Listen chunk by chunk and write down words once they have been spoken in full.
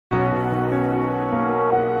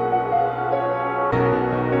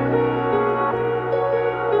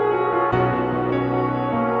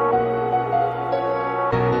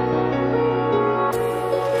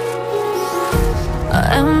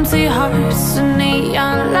empty hearts and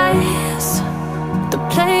neon lights. They're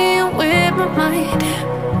playing with my mind.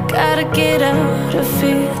 Gotta get out of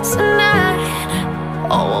here tonight.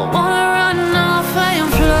 Oh, I wanna run off and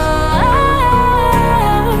fly.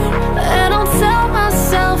 And I'll tell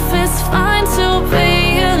myself it's fine to be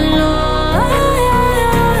alone,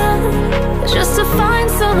 just to find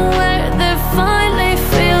somewhere that finally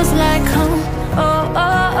feels like home. Oh,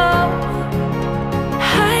 oh, oh.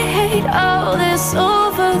 I hate all this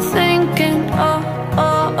overthinking. Oh,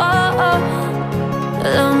 oh, oh, oh.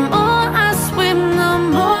 The more I swim, the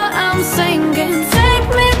more I'm sinking. Take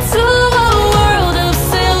me to a world of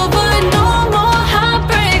silver. No more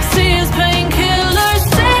heartbreaks, tears, painkillers.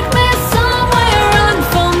 Take me somewhere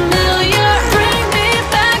unfamiliar. Bring me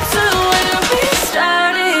back to where we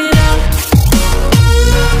started out.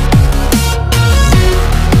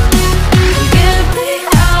 Get me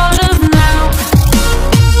out of now,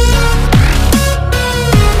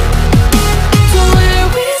 to where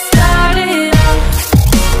we started out.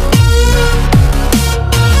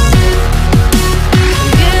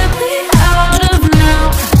 Get me out of now,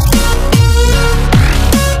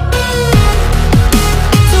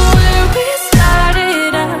 to where we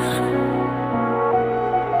started out.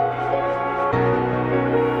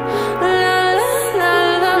 La la la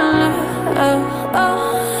la la, oh, oh.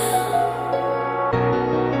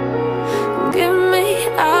 Get me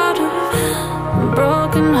out of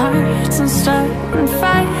broken hearts and starting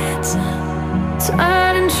fights,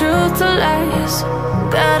 turning truth to lies.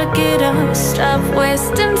 Gotta get up, stop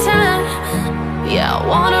wasting time. Yeah, I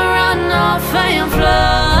wanna run off and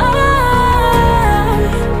fly.